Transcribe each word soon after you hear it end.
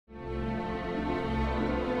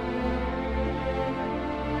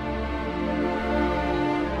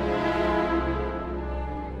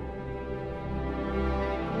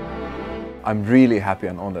I'm really happy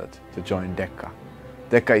and honored to join Decca.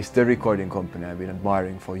 Decca is the recording company I've been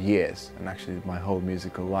admiring for years and actually my whole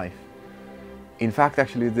musical life. In fact,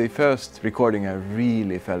 actually the first recording I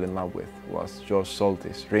really fell in love with was George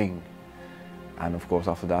Solti's Ring. And of course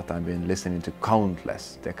after that I've been listening to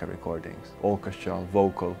countless Decca recordings, orchestral,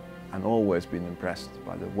 vocal, and always been impressed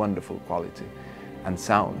by the wonderful quality and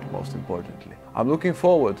sound, most importantly. I'm looking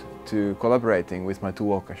forward to collaborating with my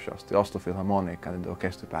two orchestras, the Oslo Philharmonic and the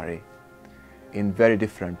Orchestre Paris, in very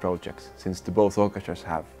different projects, since the both orchestras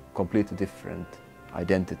have completely different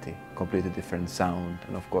identity, completely different sound,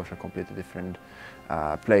 and of course a completely different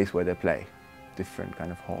place where they play, different kind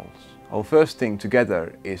of halls. Our first thing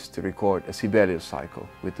together is to record a Sibelius cycle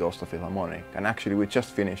with the Oslo Philharmonic, and actually we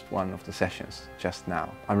just finished one of the sessions just now.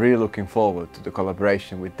 I'm really looking forward to the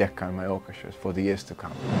collaboration with Decca and my orchestras for the years to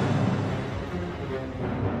come.